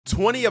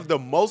20 of the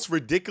most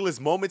ridiculous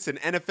moments in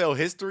NFL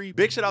history.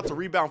 Big shout out to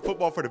Rebound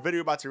Football for the video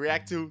you're about to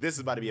react to. This is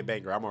about to be a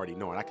banger. I'm already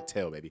knowing. I can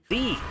tell, baby.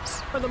 These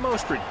are the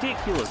most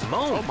ridiculous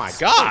moments. Oh my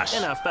gosh.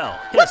 In NFL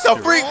history. What the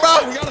freak, bro?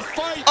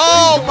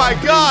 Oh my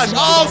gosh.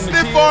 Oh,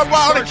 stiff arm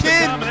while on a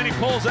kid.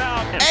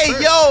 Hey,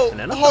 yo.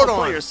 An NFL hold on.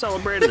 player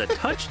celebrated a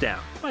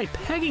touchdown by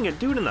pegging a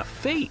dude in the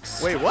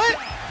face. Wait, what?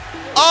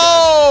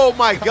 Oh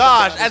my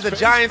gosh! As a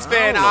Giants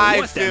fan,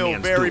 I feel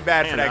very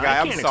bad for that guy.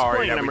 I'm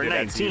sorry that we did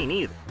that to you. Number 19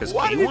 either, because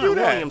Why did he do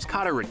that? Williams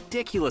caught a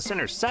ridiculous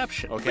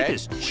interception with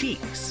his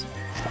cheeks.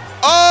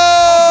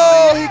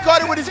 Oh, he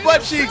caught it with his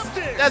butt cheeks.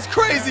 That's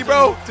crazy,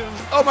 bro.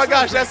 Oh my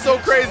gosh, that's so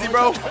crazy,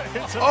 bro.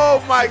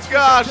 Oh my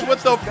gosh, what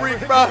the freak,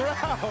 bro?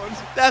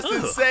 That's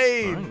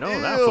insane. I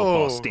know that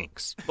football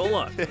stinks. But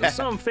look,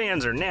 some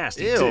fans are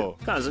nasty too.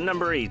 Because of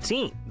number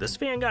 18, this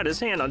fan got his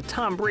hand on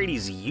Tom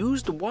Brady's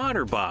used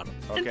water bottle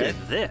and did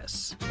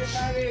this.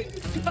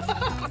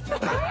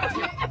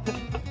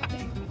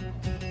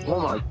 Oh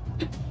my.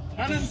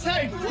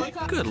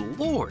 Good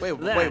Lord. Wait,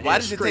 why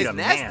does it taste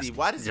nasty?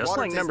 Why does just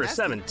water like number taste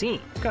 17,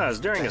 because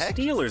during a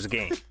Steelers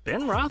game,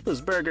 Ben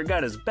Roethlisberger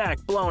got his back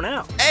blown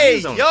out. Hey,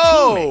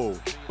 yo!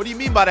 What do you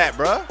mean by that,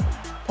 bruh?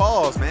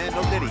 Pause, man.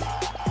 No diddy.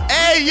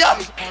 Hey, yo!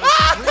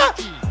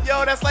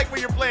 Yo, that's like when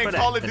you're playing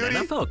Call of Duty.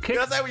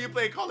 That's like when you're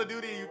playing Call of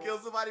Duty and you kill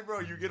somebody, bro.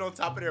 You get on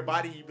top of their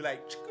body, you be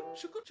like,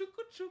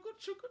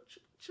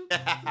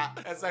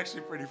 that's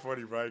actually pretty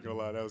funny, bro. I ain't gonna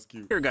lie, that was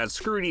cute. Here got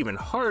screwed even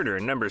harder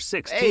in number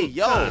 16. Hey,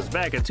 yo! Because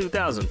back in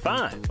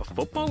 2005, a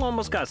football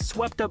almost got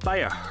swept up by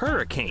a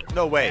hurricane.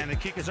 No way. And the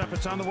kick is up,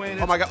 it's on the way.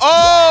 Oh my god.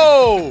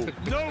 Oh!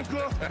 No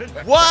good.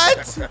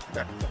 What?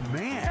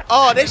 Man.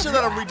 Oh, they should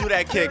let him redo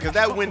that kick, because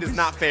that wind is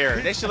not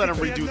fair. They should let him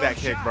redo that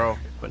kick, bro.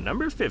 But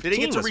number 15 did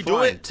they get to was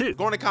redo it? Too.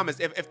 Go in the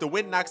comments. If the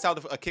wind knocks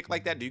out a kick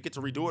like that, do you get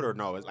to redo it or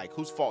no? It's like,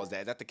 whose fault is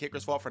that? Is that the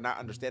kicker's fault for not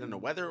understanding the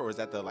weather, or is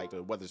that the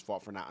weather's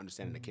fault for not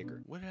understanding the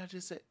kicker? What did I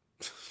just say?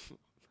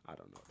 I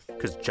don't know.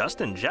 Because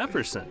Justin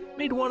Jefferson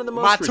made one of the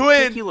most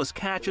ridiculous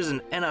catches in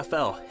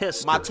NFL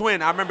history. My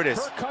twin, I remember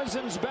this.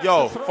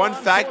 Yo, fun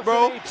fact,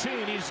 bro.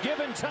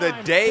 The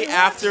day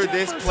after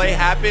this play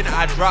happened,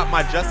 I dropped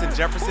my Justin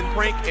Jefferson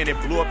prank, and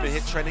it blew up and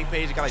hit trending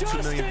page. It got like 2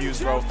 million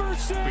views, bro,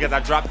 because I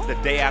dropped it the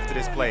day after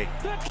this play.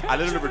 I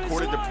literally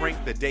recorded the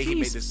prank the day he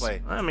made this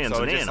play. That man's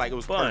so an just like it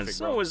was perfect,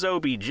 so bro. was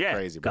OBJ.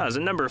 Crazy, bro. Because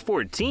at number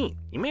 14,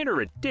 he made a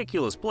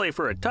ridiculous play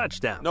for a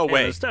touchdown. No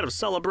way. And instead of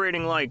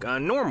celebrating like a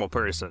normal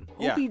person,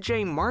 OBJ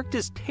marked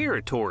his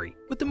territory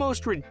with the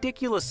most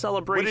ridiculous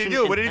celebration in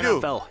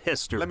NFL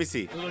history. Let me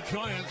see. The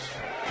Giants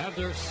have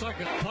their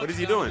second touchdown what is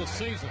he doing? of the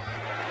season.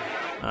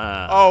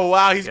 Oh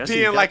wow, he's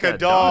peeing like a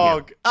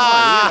dog. The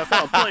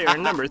NFL player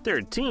number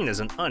 13 is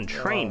an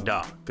untrained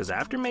dog, because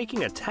after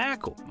making a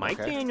tackle, Mike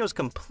Daniels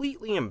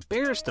completely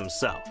embarrassed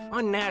himself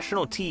on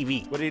national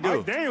TV. What did he do?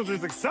 Mike Daniels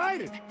is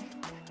excited,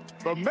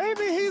 but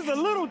maybe he's a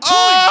little too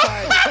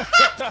excited.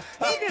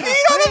 He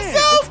peed on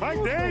himself.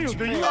 Mike Daniels,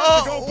 do you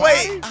have to go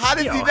wait, how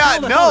does he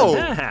not know? How did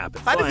that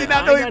happen? How does he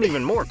not know? I got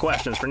even more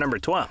questions for number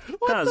 12.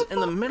 Because in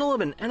the middle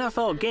of an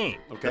NFL game,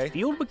 the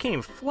field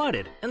became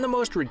flooded in the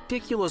most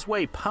ridiculous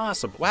way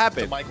possible. What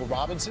happened? Michael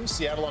Robinson,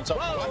 Seattle on top.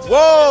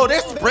 Whoa,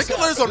 there's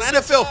sprinklers on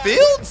NFL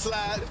fields?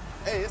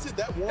 Hey, is it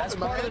that warm? That's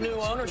part of the new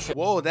ownership.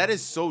 Whoa, that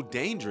is so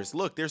dangerous.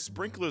 Look, there's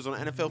sprinklers on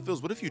NFL fields.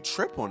 What if you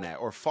trip on that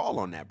or fall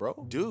on that,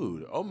 bro?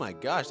 Dude, oh my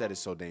gosh, that is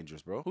so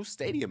dangerous, bro. Whose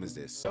stadium is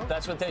this?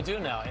 That's what they do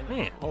now.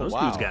 Man, those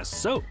dudes got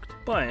soaked.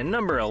 But in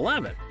number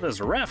 11, this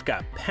ref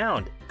got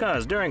pounded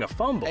because during a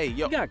fumble, he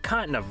got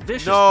caught in a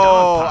vicious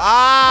dog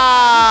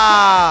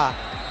pile.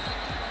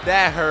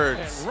 That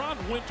hurts.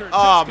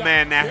 Oh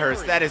man, that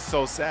hurts. That is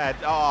so sad.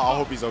 Oh, I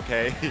hope he's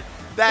okay.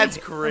 That's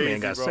crazy, man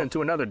got sent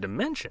to another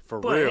dimension. For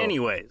but real.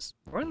 anyways,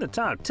 we're in the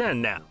top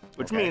 10 now,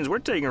 which means we're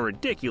taking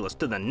ridiculous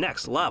to the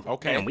next level.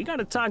 And we got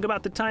to talk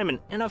about the time an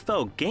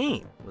NFL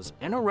game was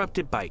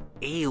interrupted by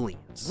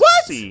aliens.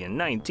 What? See, in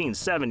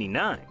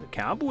 1979, the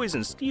Cowboys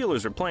and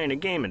Steelers were playing a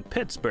game in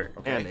Pittsburgh,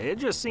 and it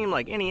just seemed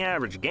like any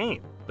average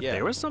game. But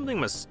there was something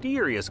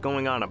mysterious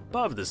going on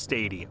above the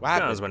stadium.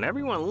 Because when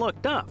everyone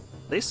looked up,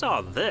 they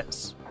saw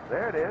this.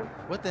 There it is.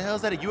 What the hell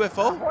is that, a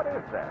UFO? What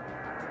is that?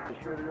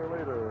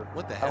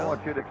 What the hell? I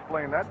want you to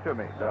explain that to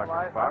me,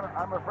 Dr. Fox.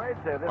 I'm afraid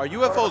that are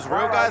UFOs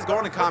real, guys? Go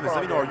in the comments.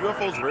 Let me know. Are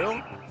UFOs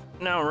real?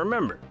 Now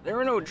remember, there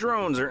were no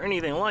drones or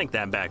anything like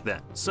that back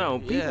then, so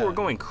people were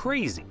going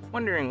crazy,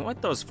 wondering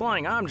what those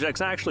flying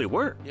objects actually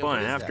were.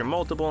 But after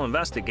multiple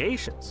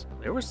investigations,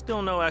 there was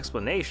still no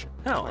explanation.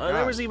 Hell,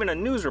 there was even a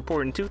news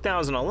report in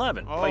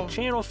 2011 by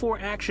Channel 4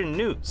 Action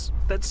News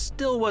that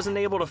still wasn't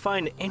able to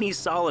find any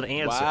solid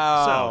answer.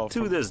 So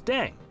to this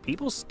day,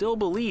 people still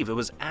believe it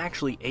was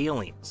actually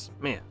aliens.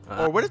 Man.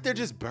 Or what if they're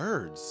just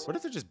birds? What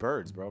if they're just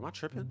birds, bro? Am I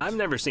tripping? I've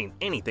never seen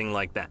anything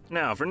like that.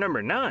 Now, for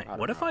number 9,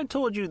 what if I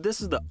told you this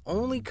is the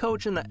only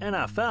coach in the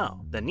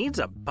NFL that needs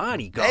a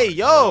bodyguard? Hey,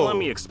 yo! Well, let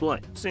me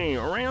explain. See,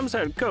 Rams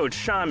head coach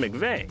Sean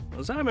McVay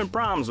was having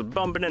problems with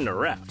bumping into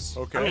refs.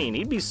 I mean,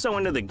 he'd be so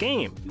into the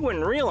game, he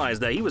wouldn't realize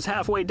that he was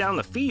halfway down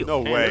the field.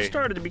 No way. And it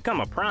started to become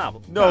a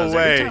problem. No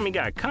way. Every time he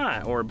got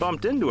caught or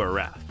bumped into a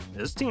ref,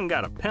 his team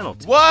got a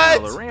penalty. What?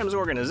 So the Rams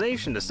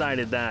organization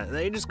decided that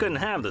they just couldn't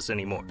have this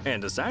anymore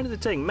and decided to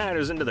take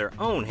matters into their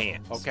own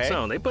hands. Okay.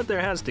 So they put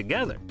their heads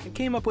together and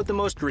came up with the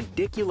most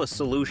ridiculous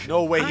solution.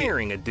 No way.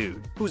 Hiring a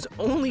dude whose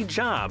only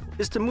job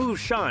is to move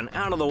Sean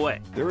out of the way.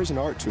 There is an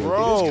art to it.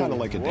 Bro, It is kind of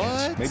like a what?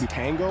 dance. Maybe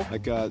tango,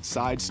 like a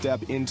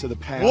sidestep into the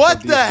path. What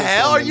of the hell?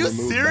 official Are and you then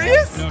remove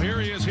serious? No, here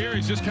he is. Here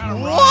he's just kind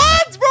of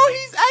What, bro?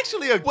 He's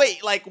actually a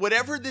wait. Like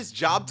whatever this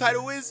job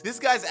title is, this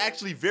guy's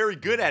actually very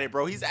good at it,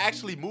 bro. He's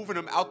actually moving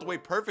him out the way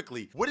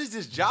perfectly. What is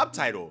this job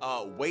title?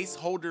 Waist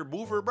holder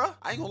mover, bro.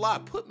 I ain't gonna lie,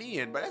 put me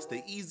in, bro. That's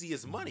the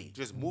easiest money.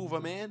 Just move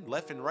a man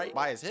left and right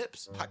by his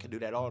hips. I can do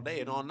that all day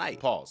and all night.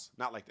 Pause.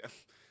 Not like that.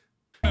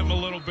 him a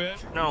little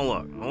bit. Now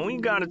look, we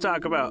gotta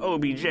talk about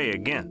OBJ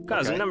again.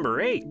 Cause Okay. at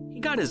number 8, he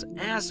got his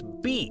ass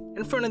beat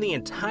in front of the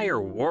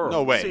entire world.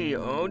 No way. See,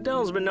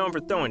 Odell's been known for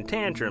throwing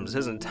tantrums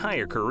his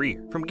entire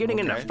career. From getting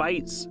into Okay.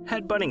 fights,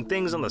 headbutting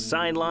things on the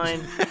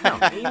sideline, hell,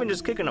 even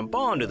just kicking a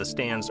ball into the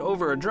stands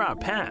over a drop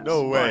pass.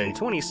 No way. But in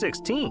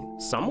 2016,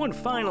 someone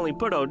finally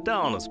put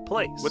Odell in his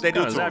place. What'd they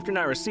do to Cause him? after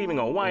not receiving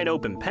a wide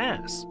open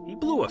pass, he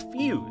blew a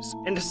fuse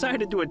and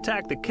decided to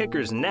attack the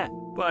kicker's net.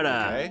 But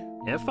Okay.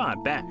 it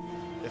fought back.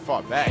 They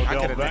fought back. I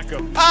Odell could've- back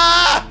up.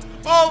 Ah!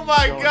 Oh my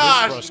Showing his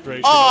gosh!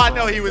 frustration Oh, I over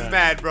know he was that.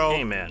 mad, bro.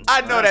 Hey, man.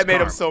 I know that's that made him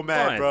karma. so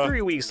mad, But bro.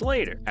 3 weeks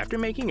later, after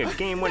making a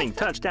game-winning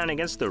touchdown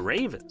against the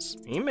Ravens,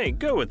 he made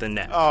go with the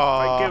net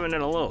Aw. by giving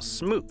it a little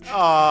smooch.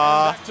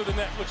 Aw. Back to the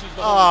net, which is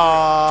the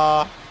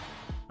Aw.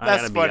 I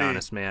That's gotta funny. be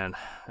honest, man.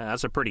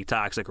 That's a pretty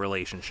toxic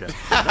relationship.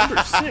 Number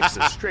 6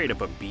 is straight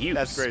up abuse.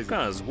 That's crazy.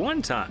 Because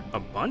one time,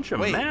 a bunch of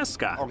Wait, on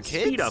mascots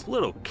kids? beat up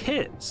little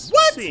kids.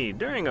 What? See,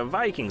 during a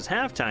Vikings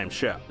halftime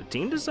show, the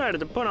team decided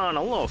to put on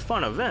a little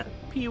fun event.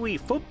 Pee Wee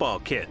football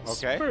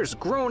kids. Okay. First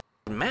grown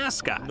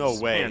mascots. No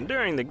way. And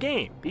during the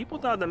game, people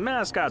thought the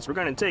mascots were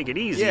going to take it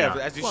easy. Yeah, on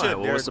as you but should.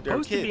 what They're was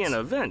supposed to be kids. an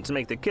event to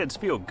make the kids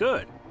feel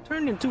good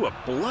turned into a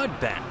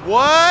bloodbath.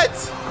 What?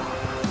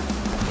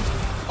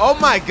 Oh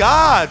my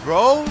God,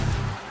 bro.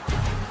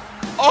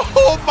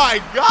 Oh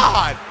my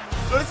God.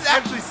 Yo, this is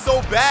actually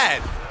so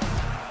bad.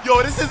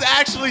 Yo, this is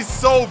actually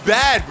so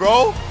bad,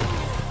 bro.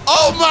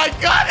 Oh my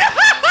God.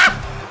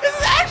 This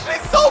is actually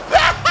so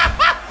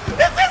bad.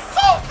 This is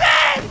so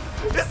bad.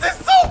 This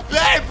is so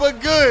bad,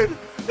 but good.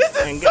 This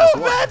is And so guess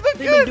what? bad, but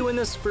They've been good. doing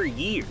this for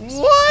years.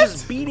 What?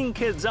 Just beating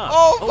kids up.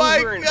 Oh over my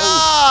and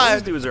God. Over.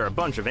 Those dudes are a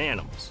bunch of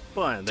animals.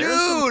 But there's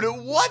some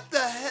Dude, what the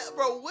hell,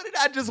 bro? What did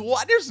I just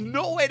watch? There's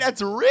no way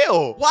that's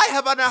real. Why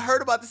have I not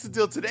heard about this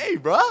until today,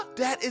 bro?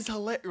 That is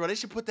hilarious. Bro, they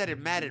should put that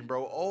in Madden,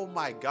 bro. Oh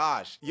my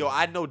gosh. Yo,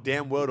 I know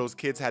damn well those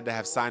kids had to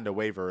have signed a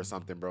waiver or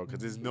something, bro, because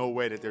there's no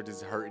way that they're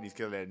just hurting these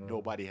kids and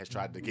nobody has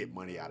tried to get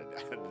money out of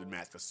the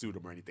mask to suit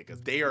them or anything,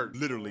 because they are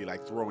literally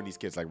like throwing these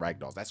kids like rag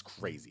dolls. That's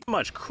crazy.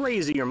 much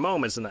crazier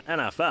moments in the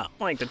NFL.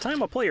 Like the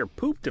time a player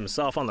pooped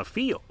himself on the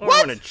field. Or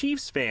What? when a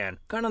Chiefs fan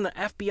got on the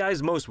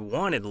FBI's most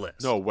wanted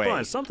list. No way.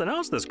 But something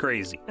else that's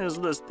crazy is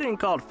this thing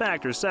called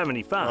Factor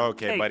 75.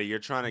 Okay, Hey, buddy, you're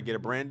trying to get a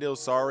brand deal.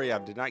 Sorry, I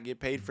did not get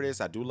paid for this.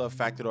 I do love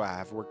Factor, though. I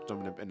have worked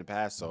with them in the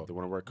past, so if they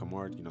want to work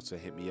more, you know, so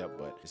hit me up,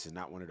 but this is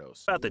not one of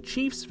those. About the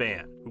Chiefs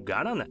fan who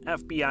got on the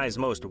FBI's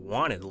most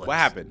wanted list. What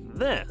happened?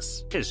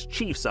 This is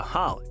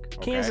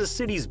Chiefsaholic, Kansas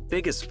City's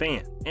biggest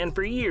fan. And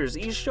for years,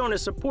 he's shown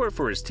his support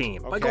for his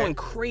team by Okay. going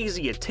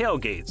crazy at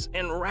tailgates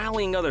and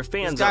rallying other This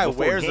fans guy up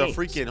before wears games.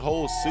 a freaking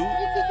whole suit.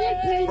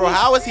 This is Bro,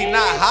 how is he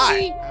not hot?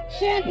 AFC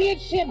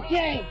Championship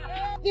game.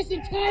 This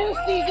entire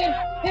season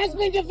has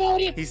been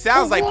devoted. He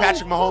sounds to like one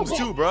Patrick Mahomes focus.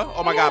 too, bro.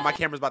 Oh my God, my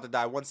camera's about to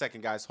die. 1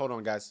 second, guys. Hold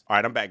on, guys. All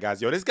right, I'm back,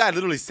 guys. Yo, this guy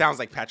literally sounds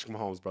like Patrick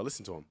Mahomes, bro.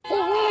 Listen to him. To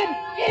run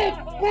it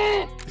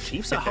back.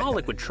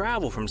 Chiefsaholic would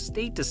travel from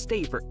state to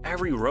state for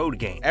every road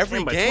game. Every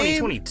and by game?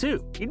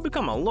 2022, he'd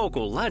become a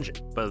local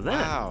legend. But then,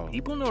 Wow.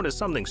 people noticed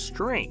something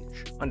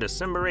strange. On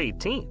December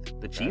 18th,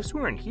 the Chiefs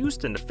were in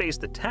Houston to face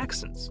the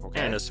Texans.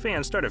 Okay. And as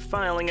fans started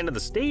filing into the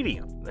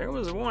stadium, there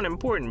was one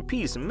important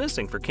piece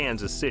missing for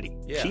Kansas City.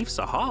 Yeah.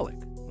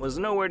 Chiefsaholic was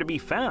nowhere to be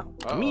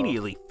found. Uh-oh.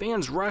 Immediately,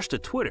 fans rushed to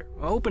Twitter,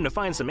 hoping to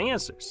find some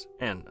answers.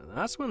 And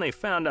that's when they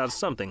found out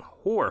something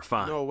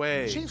horrifying. No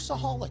way.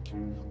 Chiefsaholic,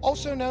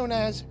 also known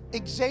as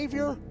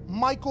Xavier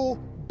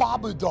Michael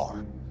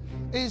Babudar,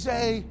 is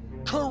a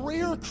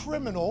career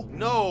criminal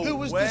No who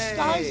was way.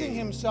 disguising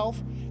himself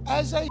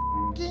as a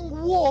f***ing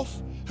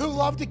wolf who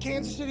loved the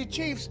Kansas City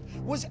Chiefs,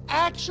 was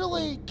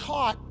actually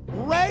caught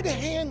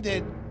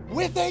red-handed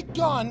with a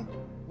gun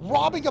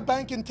robbing a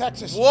bank in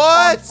Texas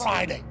What? on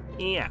Friday.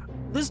 Yeah,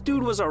 this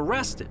dude was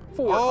arrested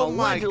for Oh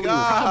my allegedly robbing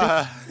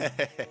God.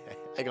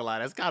 I ain't gonna lie,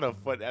 that's kind of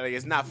funny. I mean,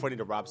 it's not funny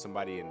to rob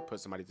somebody and put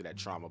somebody through that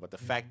trauma, but the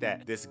fact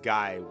that this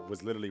guy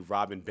was literally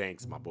robbing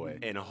banks, my boy,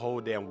 in a whole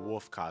damn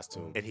wolf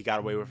costume, and he got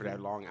away with it for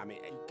that long. I mean,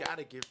 you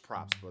gotta give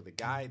props, bro. The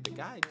guy did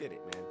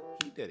it, man.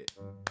 He did it.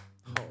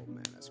 Oh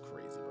man, that's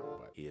crazy, bro.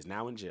 But He is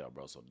now in jail,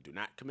 bro, so do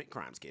not commit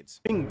crimes,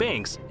 kids.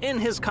 Banks in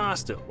his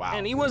costume. Wow.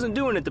 And he wasn't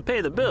doing it to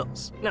pay the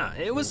bills. Nah,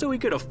 it was so he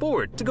could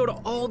afford to go to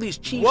all these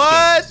Chiefs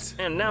What? games.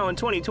 And now in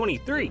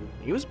 2023,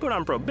 he was put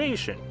on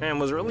probation and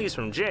was released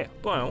from jail.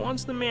 But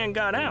once the man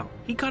got out,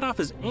 he cut off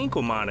his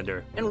ankle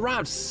monitor and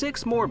robbed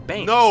 6 more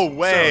banks. No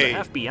way.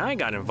 So the FBI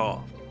got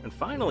involved and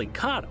finally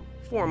caught him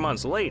 4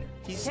 months later.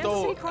 He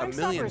stole $1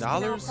 million?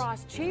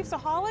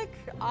 Chiefsaholic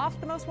off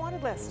the most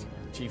wanted list.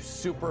 Chief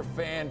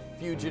superfan,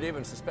 fugitive,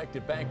 and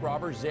suspected bank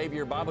robber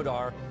Xavier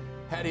Babudar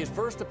had his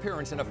first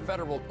appearance in a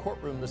federal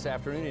courtroom this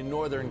afternoon in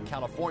Northern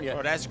California.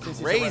 Bro, that's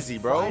crazy,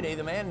 bro. Friday,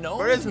 the man known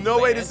Bro, there's as no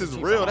way Fans, this is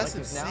Chief real. Aholic, That's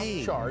is insane.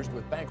 now charged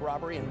with bank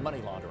robbery and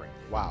money laundering.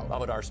 Wow.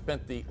 Babudar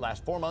spent the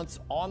last 4 months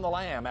on the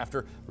lam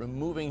after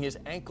removing his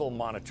ankle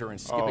monitor and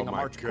skipping a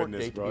March court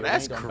date to be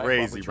That's arraigned on bank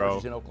crazy, robbery bro.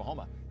 charges in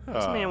Oklahoma.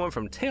 This man went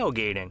from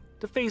tailgating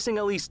to facing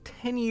at least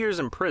 10 years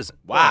in prison.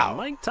 Wow. Well,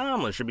 Mike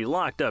Tomlin should be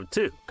locked up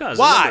too. Because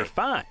Why? number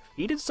 5,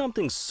 he did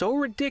something so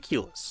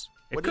ridiculous,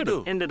 it What'd he could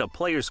have do? ended a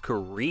player's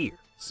career.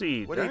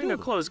 See, What'd he during a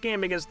do? close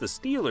game against the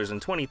Steelers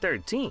in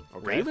 2013,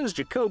 Okay. Ravens'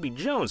 Jacoby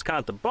Jones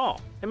caught the ball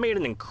and made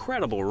an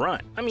incredible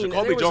run. I mean,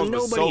 Jacoby there was Jones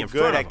was nobody so in good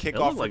front at of him. kickoff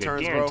It looked like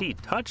returns, a bro. guaranteed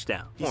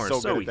touchdown, He's or so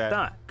so good he at that.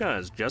 thought.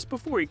 Because just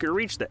before he could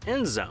reach the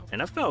end zone,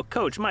 NFL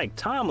coach Mike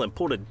Tomlin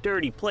pulled a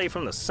dirty play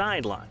from the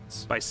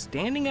sidelines by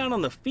standing out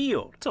on the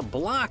field to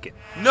block it.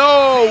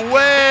 No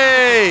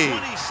way!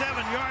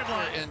 27-yard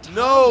line. And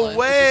No Tomlin is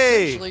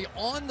way! essentially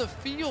on the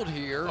field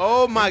here.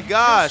 Oh my And you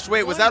gosh. just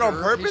Wait, was that on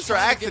wonder, purpose he's or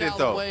trying to get accident, out of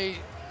the though? way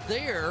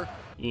there.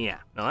 Yeah,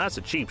 now that's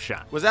a cheap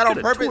shot. Was that on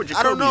Could've purpose? tore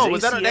I don't know. Jacoby's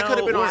Was that- that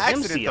could've been on ACL or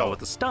accident, MCL though.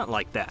 with a stunt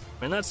like that.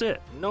 And that's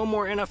it. No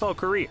more NFL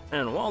career.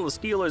 And while the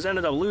Steelers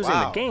ended up losing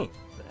Wow. the game,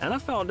 the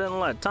NFL didn't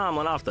let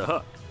Tomlin off the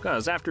hook.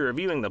 Because after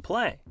reviewing the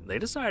play, they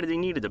decided he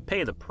needed to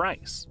pay the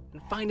price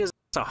and find his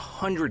ass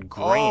 $100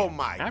 grand. Oh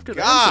my After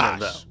gosh. the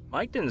incident, though,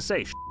 Mike didn't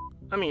say shit.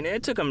 I mean,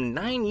 it took him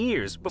 9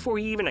 years before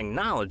he even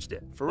acknowledged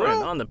it. For real?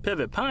 But on the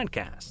Pivot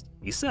podcast,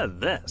 he said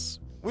this.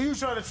 When you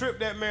trying to trip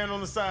that man on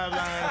the sideline,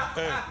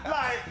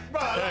 like, bro,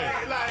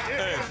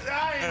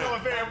 I ain't know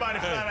if everybody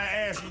flat out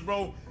asked you,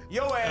 bro.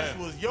 Your ass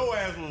was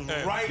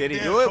right Did he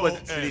there, do it?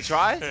 coach. Did he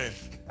try? Hey,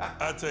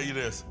 I'll tell you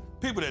this.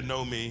 People that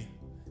know me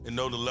and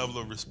know the level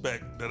of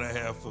respect that I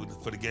have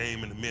for the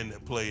game and the men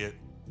that play it,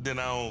 then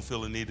I don't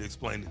feel the need to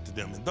explain it to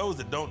them. And those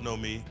that don't know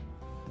me,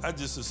 I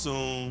just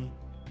assume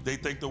they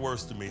think the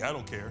worst of me. I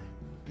don't care.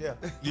 Yeah.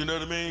 You know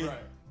what I mean? Right.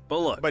 But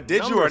look, But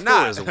did you number or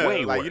not? 4 is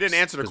way Like, you worse, didn't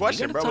answer the 'cause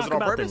question, we bro. gotta Was talk it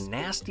on about purpose? the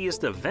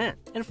nastiest event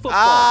in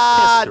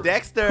football history.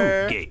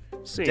 Dexter. Poopgate.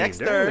 See,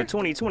 Dexter. during the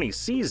 2020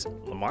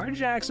 season, Lamar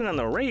Jackson and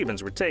the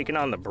Ravens were taking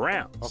on the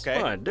Browns. Okay.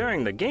 But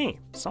during the game,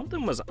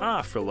 something was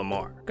off for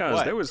Lamar, because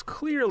What? there was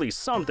clearly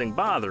something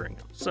bothering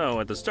him. So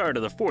at the start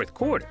of the 4th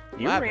quarter,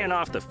 he What ran happened?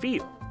 off the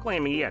field,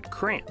 claiming he had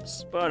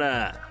cramps. But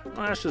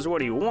that's just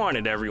what he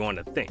wanted everyone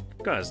to think.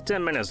 Because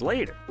 10 minutes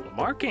later,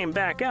 Lamar came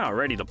back out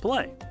ready to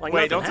play. Like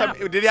Wait, nothing don't tell me-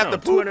 happened. did he have So to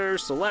poop? Twitter,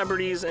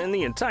 celebrities, and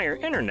the entire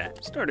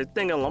internet started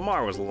thinking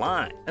Lamar was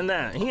lying, and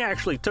that he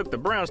actually took the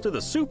Browns to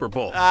the Super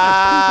Bowl by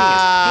pooping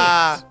his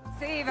pants.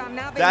 Steve, I'm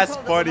now being That's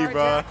told funny, that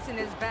Lamar bruh. Jackson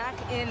is back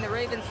in the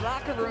Ravens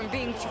locker room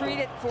being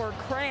treated for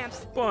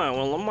cramps. But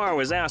when Lamar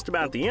was asked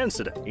about the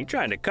incident, he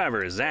tried to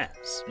cover his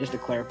ass. Just to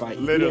clarify, you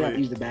Literally. did not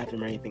use the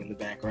bathroom or anything in the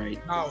back,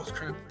 right? I was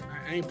cramping.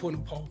 I ain't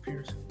putting Paul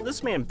Pierce.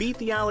 This man beat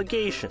the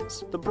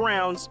allegations, the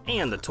Browns,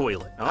 and the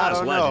toilet. Now, I that's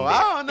don't know. legendary.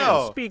 I don't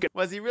know. And speaking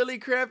Was he really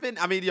cramping?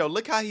 I mean, yo,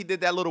 look how he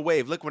did that little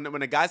wave. Look, when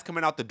the guy's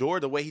coming out the door,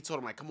 the way he told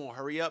him, like, come on,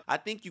 hurry up. I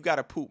think you got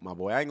to poop, my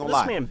boy. I ain't gonna this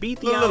lie. man beat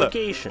the Look.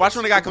 allegations. Watch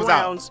when the guy the comes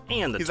Browns out.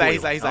 and the He's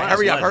toilet. like, Now,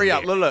 hurry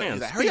that's up. Look. legendary. He's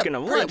And like, hurry up. speaking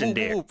of Hurry up. Whoop,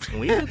 legendary, whoop, whoop.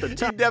 we hit the He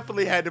top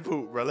definitely had to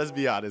poop, bro. Let's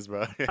be honest,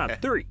 bro. top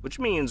 3, which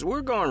means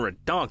we're going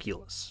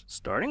redonkulous.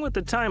 Starting with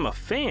the time a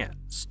fan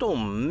stole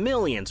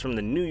millions from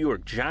the New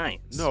York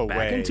Giants. No Back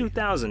way. in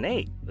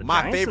 2008, the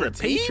My Giants favorite and the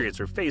team? Patriots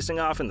were facing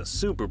off in the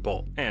Super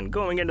Bowl. And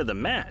going into the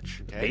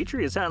match, the Okay.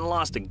 Patriots hadn't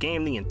lost a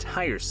game the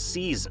entire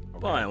season.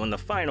 But when the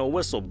final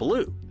whistle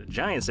blew, the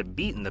Giants had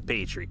beaten the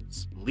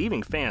Patriots,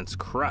 leaving fans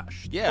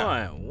crushed. Yeah.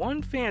 But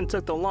one fan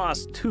took the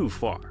loss too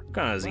far,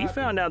 because he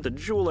found out the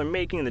jeweler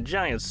making the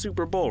Giants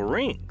Super Bowl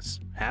rings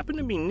happened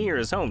to be near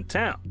his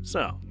hometown.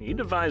 So he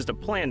devised a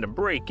plan to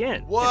break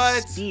in What?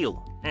 and steal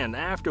them. And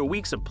after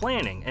weeks of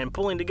planning and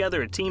pulling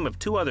together a team of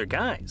 2 other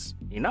guys,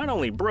 he not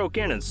only broke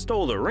in and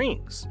stole the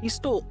rings, he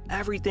stole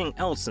everything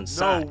else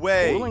inside,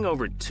 way. totaling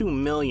over $2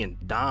 million.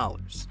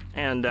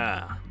 And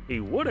he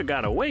would have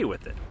got away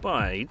with it,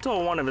 but he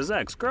told one of his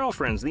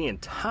ex-girlfriends the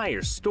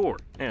entire story.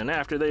 And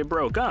after they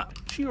broke up,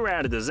 she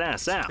ratted his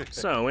ass out.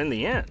 So in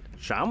the end,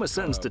 Sean was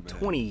sentenced to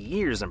 20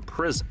 years in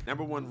prison.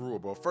 Number 1 rule,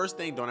 bro. First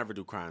thing, don't ever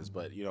do crimes.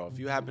 But, you know, if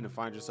you happen to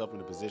find yourself in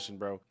a position,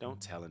 bro, don't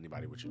tell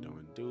anybody what you're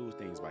doing. Do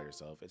things by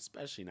yourself,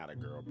 especially not a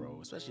girl, bro.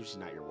 Especially if she's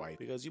not your wife.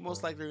 Because you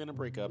most likely are going to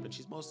break up, and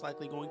she's most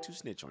likely going to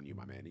snitch on you,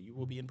 my man, and you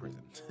will be in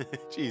prison.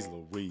 Jeez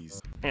Louise.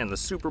 And the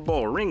Super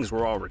Bowl rings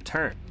were all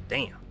returned.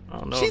 Damn. I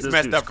don't know She's if this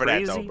messed dude's up for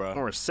that, crazy though, bro.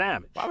 or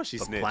savage. Why would she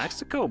but snitch?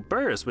 Plaxico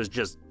Burress was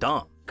just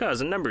dumb.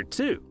 Cause in number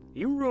 2,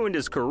 he ruined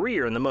his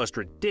career in the most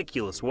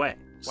ridiculous way.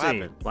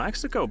 See,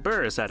 Plaxico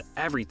Burress had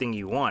everything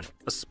you wanted.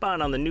 A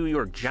spot on the New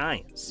York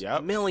Giants.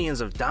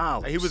 Millions of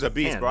dollars. He was a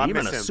beast, bro.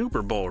 Even a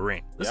Super Bowl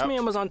ring. This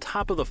man was on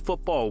top of the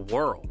football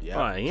world.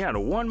 But he had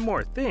one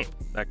more thing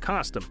that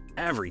cost him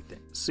everything.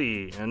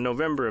 See, in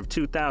November of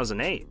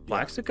 2008,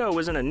 Plaxico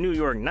was in a New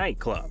York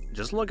nightclub,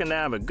 just looking to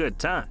have a good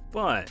time.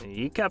 But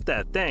he kept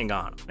that thing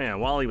on him,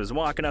 and while he was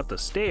walking up the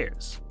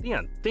stairs, the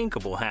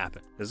unthinkable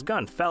happened. His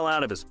gun fell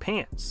out of his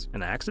pants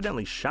and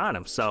accidentally shot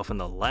himself in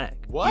the leg.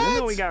 Even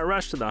though he got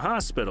rushed to the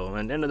hospital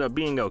and ended up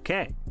being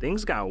okay,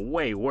 things got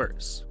way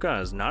worse.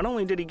 Because not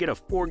only did he get a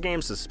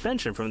 4-game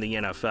suspension from the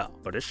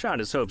NFL, but it shot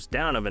his hopes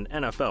down of an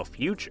NFL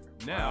future.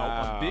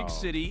 Now, a big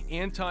city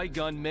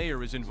anti-gun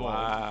mayor is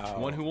involved.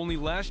 One who only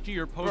last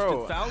year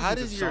posted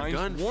thousands of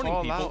signs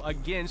warning people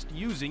against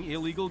using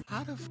illegal.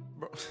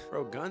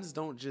 Bro, guns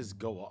don't just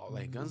go off.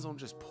 Like, guns don't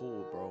just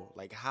pull, bro.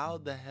 Like, how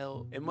the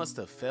hell? It must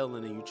have fell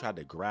and then you tried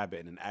to grab it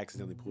and then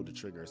accidentally pulled the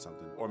trigger or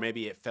something. Or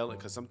maybe it fell,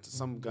 because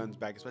some guns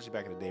back, especially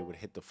back in the day, would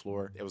hit the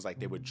floor. It was like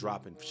they would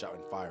drop and shot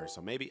and fire.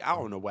 So maybe, I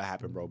don't know what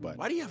happened, bro, but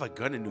why do you have a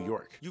gun in New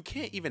York? You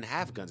can't even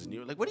have guns in New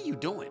York. Like, what are you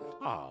doing?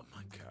 Oh,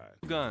 my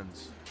God.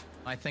 Guns.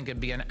 I think it'd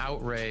be an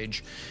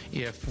outrage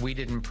if we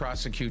didn't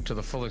prosecute to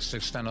the fullest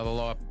extent of the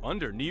law.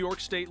 Under New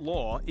York state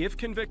law, if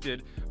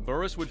convicted,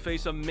 Burress would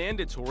face a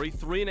mandatory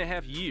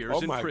 3.5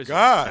 years in prison.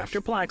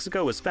 After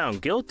Plaxico was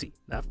found guilty,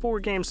 that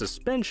 4-game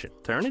suspension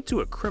turned into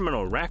a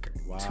criminal record.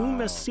 2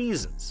 missed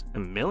seasons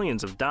and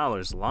millions of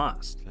dollars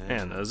lost.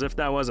 And as if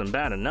that wasn't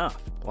bad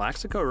enough,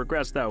 Plaxico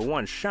regrets that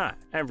one shot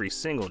every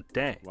single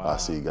day. I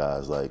see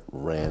guys like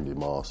Randy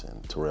Moss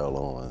and Terrell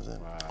Owens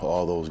and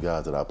all those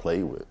guys that I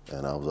played with,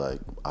 and I was like,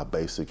 I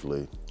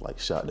basically like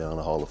shot down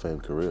a Hall of Fame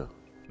career.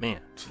 Man,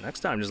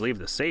 next time just leave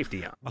the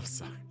safety on. I'm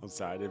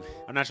sorry.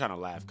 I'm not trying to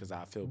laugh because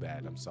I feel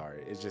bad. I'm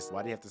sorry. It's just,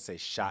 why do you have to say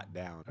shot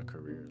down a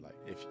career? Like,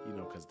 if you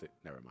know, because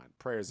never mind.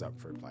 Prayers up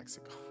for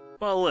Plaxico.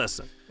 Well,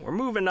 listen, we're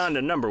moving on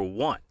to number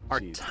 1, our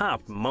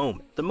top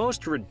moment, the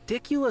most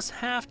ridiculous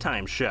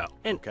halftime show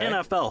in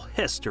NFL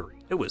history.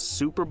 It was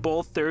Super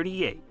Bowl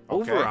 38.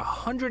 Over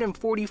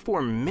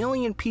 144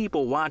 million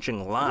people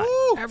watching live.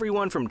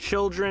 Everyone from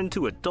children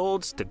to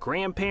adults to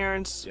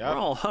grandparents were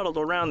all huddled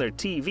around their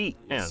TV.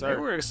 And they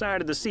were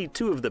excited to see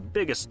 2 of the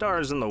biggest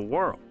stars in the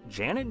world,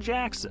 Janet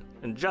Jackson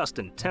and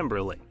Justin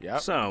Timberlake.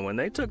 So when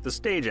they took the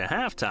stage at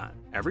halftime,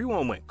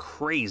 everyone went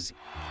crazy.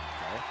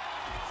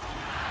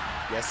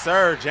 Yes,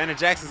 sir. Janet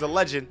Jackson's a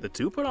legend. The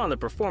 2 put on the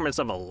performance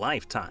of a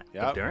lifetime.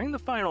 But during the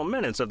final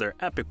minutes of their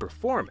epic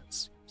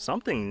performance,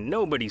 something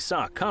nobody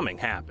saw coming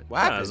happened.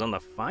 Because on the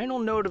final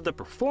note of the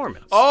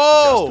performance,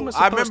 Justin was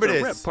supposed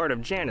to rip part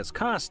of Janet's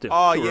costume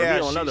to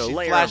reveal another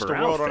layer of her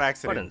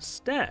outfit. But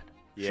instead,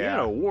 she had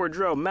a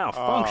wardrobe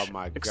malfunction,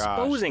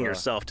 exposing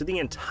herself to the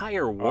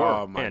entire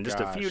world. And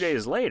just a few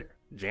days later,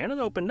 Janet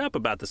opened up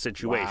about the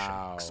situation,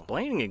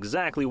 explaining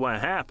exactly what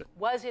happened.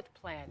 Was it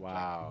planned?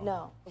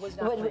 No. It was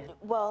not planned.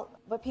 Well,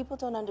 what people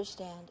don't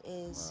understand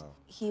is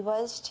he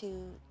was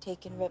to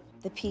take and rip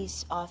the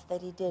piece off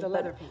that he did. The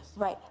leather piece.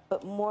 Right,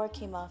 but more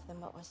came off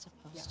than what was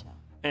supposed to.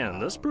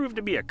 And this proved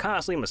to be a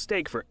costly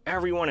mistake for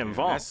everyone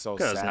involved,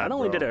 because not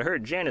only did it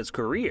hurt Janet's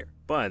career,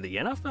 but the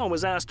NFL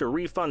was asked to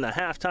refund the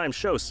halftime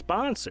show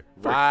sponsor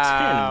for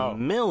 $10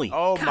 million.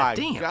 Oh my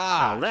damn, gosh.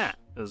 Now that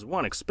is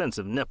one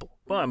expensive nipple.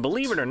 But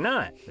believe it or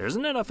not, there's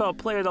an NFL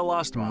player that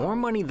lost more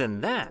money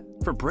than that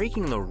for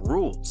breaking the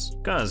rules.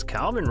 Because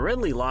Calvin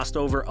Ridley lost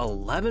over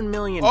 $11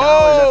 million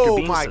after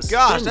being suspended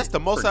gosh, that's the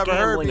most I've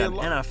ever heard on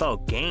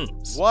NFL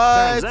games.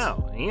 What? Turns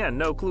out, he had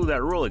no clue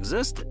that rule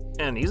existed.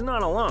 And he's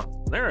not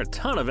alone. There are a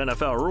ton of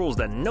NFL rules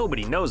that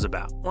nobody knows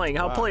about, like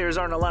how players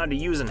aren't allowed to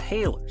use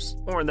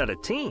inhalers, or that a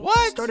team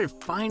started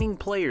fining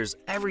players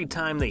every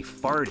time they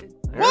farted.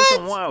 There's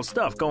some wild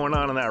stuff going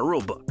on in that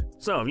rule book.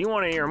 So if you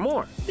want to hear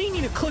more, then you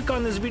need to click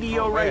on this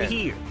video right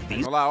here.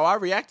 I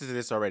reacted to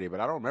this already, but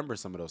I don't remember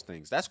some of those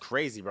things. That's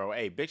crazy, bro.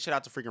 Hey, big shout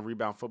out to freaking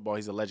Rebound Football.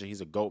 He's a legend.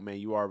 He's a GOAT, man.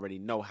 You already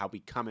know how we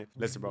coming.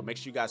 Listen, bro, make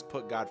sure you guys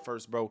put God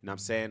first, bro. And I'm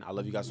saying, I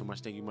love you guys so much.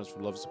 Thank you much for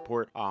the love and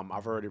support.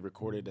 I've already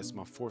recorded. That's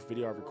my 4th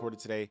video I recorded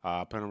today.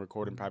 I plan on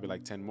recording probably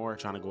like 10 more.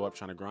 Trying to go up,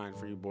 trying to grind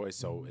for you boys.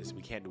 So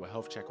we can't do a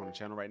health check on the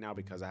channel right now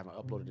because I haven't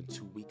uploaded in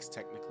 2 weeks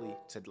technically.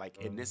 To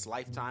like in this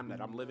lifetime that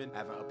I'm living, I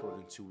haven't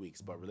uploaded in 2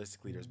 weeks. But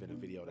realistically, there's been a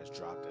video that's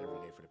dropped every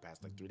day for the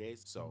past like 3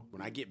 days. So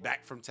when I get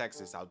back from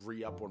Texas, I'll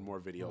re-up on more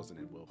videos, and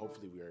then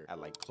hopefully we're at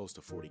like close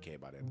to 40K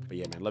by then. But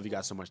yeah, man, love you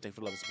guys so much. Thanks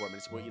for the love and support, man.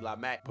 It's your boy Eli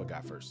Mack. Put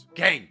God first.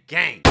 Gang,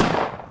 gang.